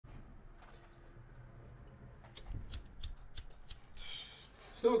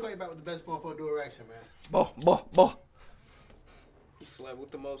Still call you back with the best 4-4 dual erection, man. Boh. Slept with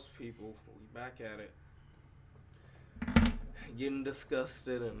the most people. We back at it. Getting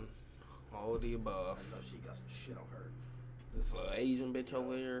disgusted and all of the above. I know she got some shit on her. This little Asian bitch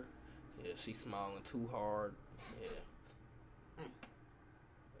over here. Yeah, she smiling too hard. Yeah.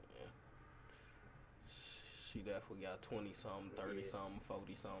 Yeah. She definitely got 20-something, 30-something,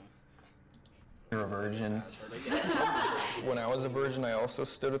 40-something. You're a virgin. When I was a virgin, I also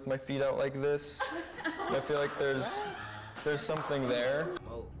stood with my feet out like this. I feel like there's something there.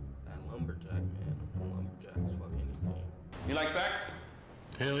 Oh, that lumberjack, man. Lumberjacks fuck anything. You like sex?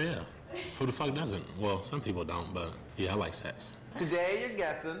 Hell yeah. Who the fuck doesn't? Well, some people don't, but yeah, I like sex. Today you're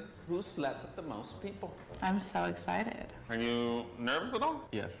guessing who slept with the most people. I'm so excited. Are you nervous at all?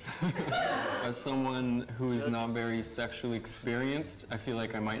 Yes. As someone who is not very sexually experienced, I feel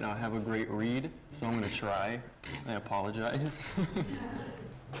like I might not have a great read, so I'm gonna try. I apologize.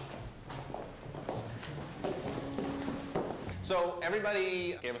 So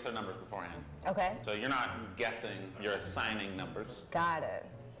everybody gave us their numbers beforehand. Okay. So you're not guessing, you're assigning numbers. Got it.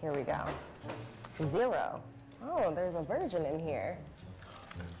 Here we go. 0. Oh, there's a virgin in here.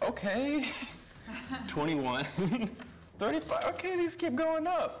 Okay. 21. 35. Okay, these keep going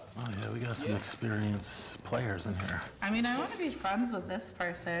up. Oh yeah, we got some experienced players in here. I mean, I want to be friends with this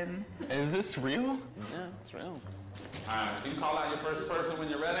person. Is this real? Yeah, it's real. All right, so you call out your first person when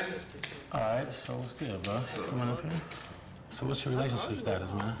you're ready. All right, so what's good, bro? Come on up here. So what's your relationship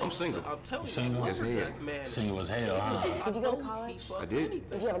status, man? I'm single. I'm telling you, Single? lumberjack, man. Single as hell, huh? Did you go to college? I did.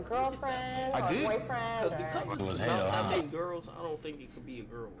 Did you have a girlfriend or a boyfriend? Or... It was Not hell, that huh? many girls, I don't think you could be a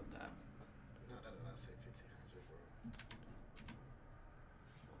girl with that. No, that did not say 1,500, bro.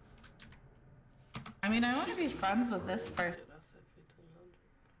 I mean, I want to be friends with this person. I said 1,500.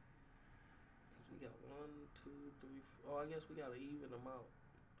 Cause we got 1, 2, 3, 4. Oh, I guess we gotta even them out.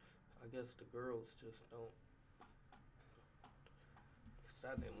 I guess the girls just don't.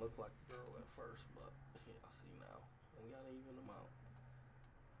 That didn't look like a girl at first, but yeah, I see now. We gotta even them out.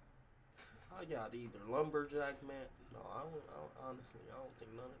 I got either lumberjack, man. No, honestly, I don't think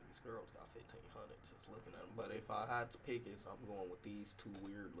none of these girls got 1,500 just looking at them. But if I had to pick it, I'm going with these two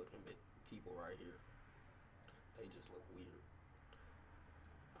weird looking people right here. They just look weird.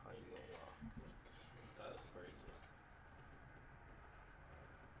 I ain't gonna lie. That's crazy.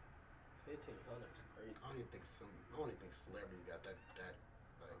 1,500 is crazy. I don't even think celebrities got that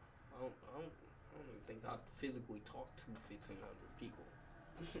like. I don't even think I physically talk to 1,500 people.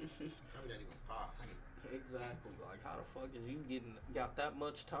 Probably not even 500. Exactly. Like, how the fuck is you got that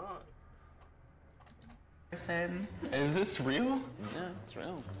much time? Person. Is this real? Yeah, it's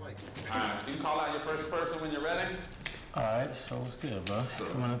real. Like, All right, so you call out your first person when you're ready. All right, so what's good, bro?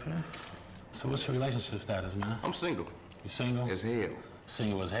 Come on up here. So what's your relationship status, man? I'm single. You single? As hell.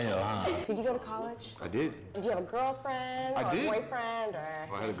 Single as hell, huh? Did you go to college? I did. Did you have a girlfriend or I did. a boyfriend or?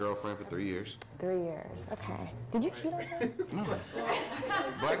 Well, I had a girlfriend for 3 years. 3 years. Okay. Did you cheat on her? No.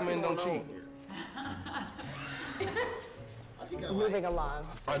 Black men don't cheat. Moving along.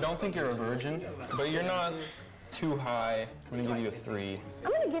 I don't think you're a virgin, but you're not too high. I'm gonna give you a 3.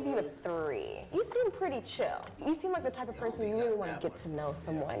 I'm gonna give you a 3. You seem pretty chill. You seem like the type of person you really want to get to know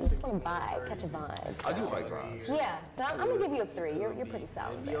someone. You just want to vibe, catch a vibe. I do like vibes. Yeah, so I'm gonna give you a 3. You're pretty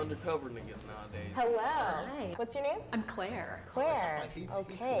solid. The undercover niggas nowadays. Hello. Hi. What's your name? I'm Claire. Claire.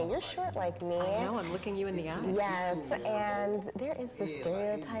 Okay, you're short like me. I know, I'm looking you in the eye. Yes, and there is this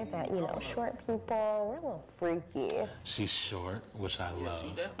stereotype that, short people, we're a little freaky. She's short, which I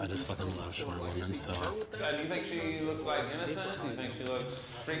love. I just fucking love short women, so. Do you think she looks like innocent? Do you think she looks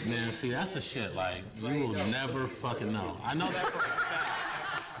freaky? Man, see, that's the shit. Like, you will never fucking know. I know that for a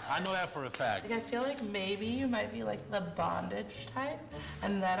fact. I know that for a fact. Like, I feel like maybe you might be like the bondage type,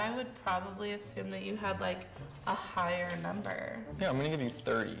 and then I would probably assume that you had like a higher number. Yeah, I'm gonna give you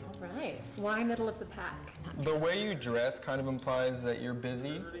 30. All right. Why middle of the pack? The way you dress kind of implies that you're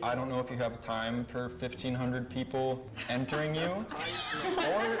busy. I don't know if you have time for 1,500 people entering you,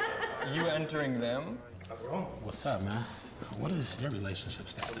 or you entering them. What's up, man? What is your relationship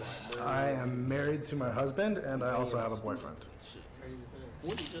status? I am married to my husband, and I also have a boyfriend.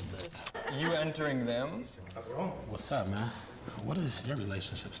 What did you just say? You entering them. What's up, man? What is your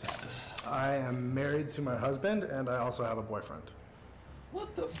relationship status? I am married to my husband, and I also have a boyfriend.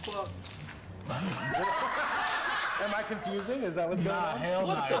 What the fuck? Am I confusing? Is that what's going Nah, on? hell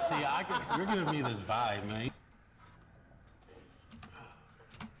no. See, you're giving me this vibe, man.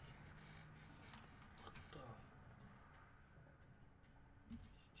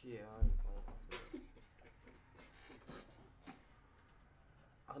 Yeah, I ain't gonna.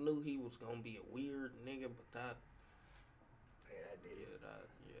 I knew he was gonna be a weird nigga, but that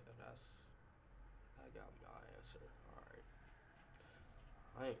That got my answer. All right.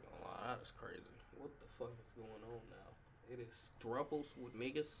 I ain't gonna lie, that is crazy. What the fuck is going on now? It is thruples with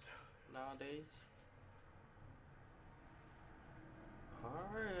niggas nowadays. All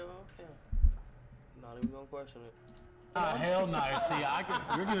right, okay. Not even gonna question it. Hell no. See,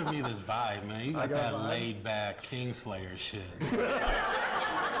 you're giving me this vibe, man. You got that laid back Kingslayer shit.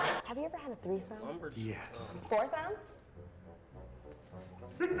 Have you ever had a threesome? Yes. Foursome?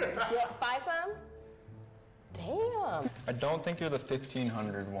 Yeah, fivesome? Damn. I don't think you're the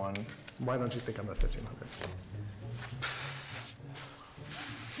 1500 one. Why don't you think I'm the 1500?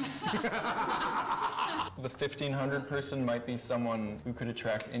 The 1500 person might be someone who could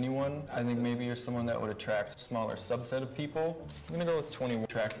attract anyone. I think maybe you're someone that would attract a smaller subset of people. I'm gonna go with 21.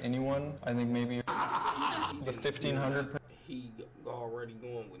 Attract anyone. I think maybe you're the 1500. He already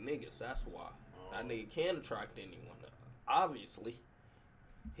going with niggas. That's why. That nigga can attract anyone. Obviously,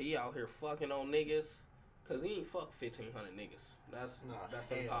 he out here fucking on niggas, cause he ain't fuck 1500 niggas. That's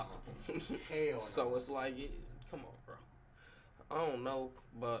impossible. Hell So it's like, come on, bro. I don't know,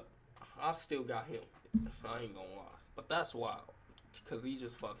 but I still got him. I ain't gonna lie. But that's wild. Because he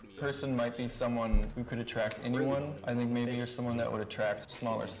just fucked me up. Person might be someone who could attract anyone. I think maybe you're someone that would attract a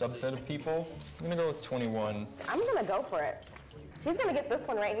smaller subset of people. I'm gonna go with 21. I'm gonna go for it. He's gonna get this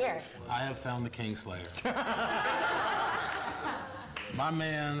one right here. I have found the Kingslayer. My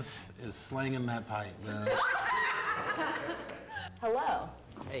man's is slinging that pipe, man. Hello.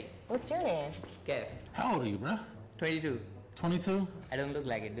 Hey. What's your name? Kev. How old are you, bro? 22. 22? I don't look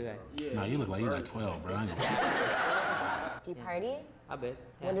like it, do I? Yeah. No, you look like you got 12, bro. Do you party? A bit.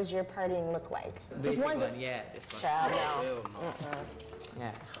 Yeah. What does your partying look like? Basic Just one. yeah, this one. Child, no. Hell no.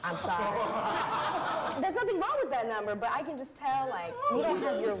 Yeah. I'm sorry. There's nothing wrong with that number, but I can just tell, like, you don't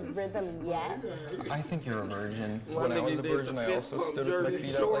have your rhythm yet. I think you're a virgin. My When I nigga was a did virgin, the I fist also bump stood with my Jersey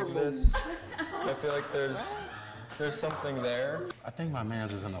feet out Shore like move. this. I feel like there's something there. I think my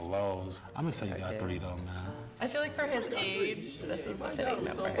man's is in the lows. I'm gonna say you got 3 though, man. I feel like for his age, this is a fitting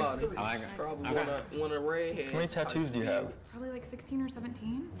number. Somebody I like it. probably want a redhead. How many tattoos do you have? Probably like 16 or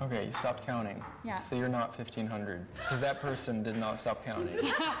 17. Okay, you stopped counting. Yeah. So you're not 1500. Because that person did not stop counting.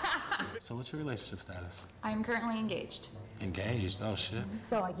 So what's your relationship status? I'm currently engaged. Engaged? Oh shit.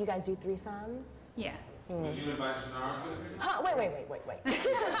 So, like, you guys do threesomes? Yeah. Would you invite Shannara to this? Huh, wait. Well,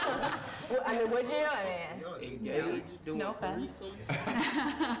 I mean, would you? I mean, Engaged, doing No offense. threesome.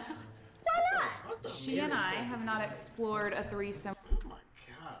 why not? She and I have not explored a threesome. Oh my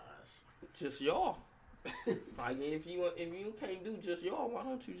gosh. Just y'all. Like if you can't do just y'all, why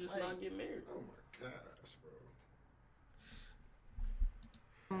don't you just not get married? Oh my gosh,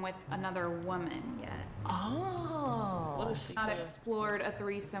 bro. With another woman yet. Oh. What is she Not saying? explored a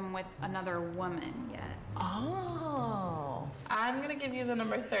threesome with another woman yet. Oh. I'm gonna give you the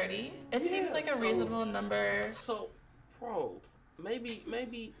number 30. It seems like a reasonable number. So, bro, maybe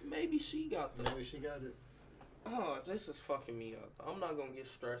she got the. Maybe she got it. Oh, this is fucking me up. I'm not gonna get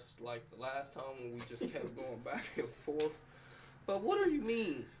stressed like the last time when we just kept going back and forth. But what do you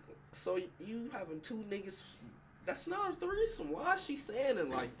mean? So you having 2 niggas? That's not a threesome. Why is she saying it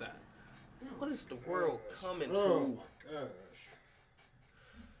like that? What is the world coming Oh to? my gosh.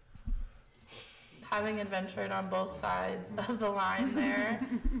 Having adventured on both sides of the line there. How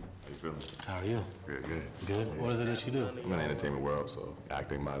you feeling? How are you? Good, good. Good. What is it that you do? I'm in the entertainment world, so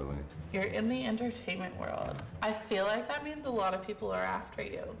acting, modeling. You're in the entertainment world. I feel like that means a lot of people are after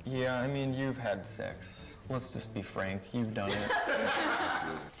you. Yeah, I mean, you've had sex. Let's just be frank. You've done it.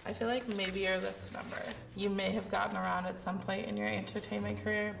 I feel like maybe you're this number. You may have gotten around at some point in your entertainment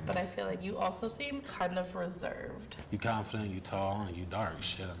career, but I feel like you also seem kind of reserved. You confident, you tall, and you dark.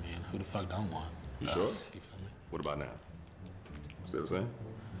 Shit, I mean, who the fuck don't want? You sure? us? You feel me? What about now? Still the same?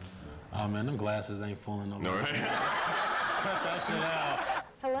 Oh man, them glasses ain't fooling nobody. No, right? Cut that shit out.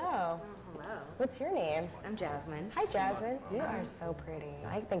 Hello. Hello. What's your name? I'm Jasmine. Hi, Jasmine. You are so pretty.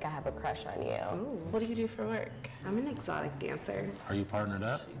 I think I have a crush on you. Ooh. What do you do for work? I'm an exotic dancer. Are you partnered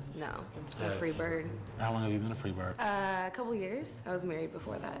up? No, I'm a free bird. How long have you been a free bird? A couple years. I was married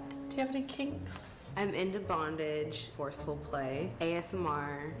before that. Do you have any kinks? I'm into bondage, forceful play,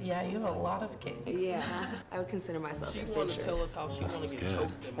 ASMR. Yeah, you have a lot of kinks. Yeah, I would consider myself She want to tell us adventurous. how she This want is to get good.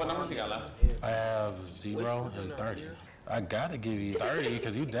 choked in What numbers you got bondage. left? I have 0 and 30. I gotta give you 30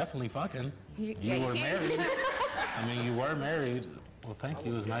 because you definitely fucking. You were married. I mean, you were married. Well, thank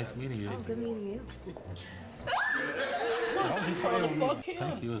you. It was nice meeting you. Oh, good meeting you. Don't be playing with me. Fuck him.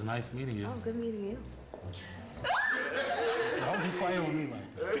 Thank you. It was nice meeting you. Oh, good meeting you. Don't be playing with me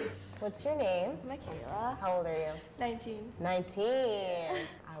like that. What's your name? Michaela. How old are you? 19. 19.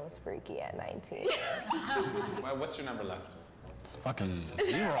 I was freaky at 19. Well, what's your number left? It's fucking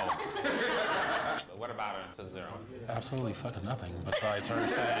 0. So what about her to 0? Absolutely fucking nothing. Besides her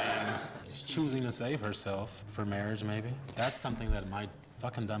saying she's choosing to save herself for marriage, maybe. That's something that my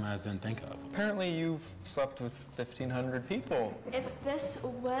fucking dumbass didn't think of. Apparently you've slept with 1,500 people. If this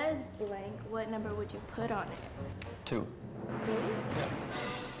was blank, what number would you put on it? 2.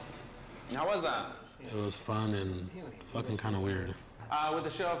 How was that? It was fun and fucking kind of weird. With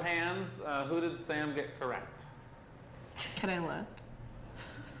a show of hands, who did Sam get correct? Can I look?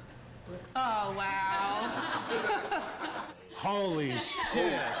 Oh, wow. Holy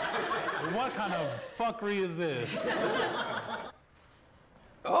shit. What kind of fuckery is this?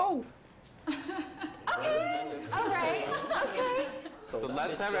 Oh! Okay, all right, okay. So that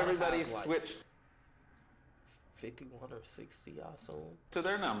let's bitch have gotta everybody have, like, switch 51 or 60, I assume. to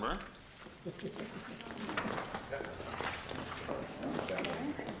their number.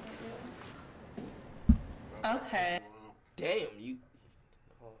 Okay. Damn, you.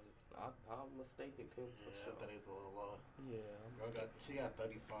 Oh, I'm mistaken too. For sure. I thought it was a little low. Yeah, She got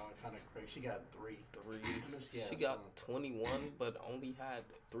 35, kind of crazy. She got 3. She got 21, but only had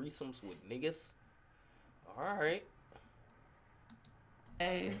threesomes with niggas. All right.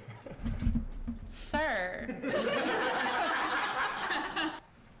 Hey, sir.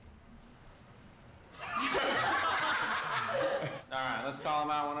 All right, let's call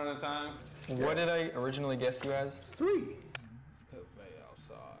them out one at a time. What did I originally guess you as? 3.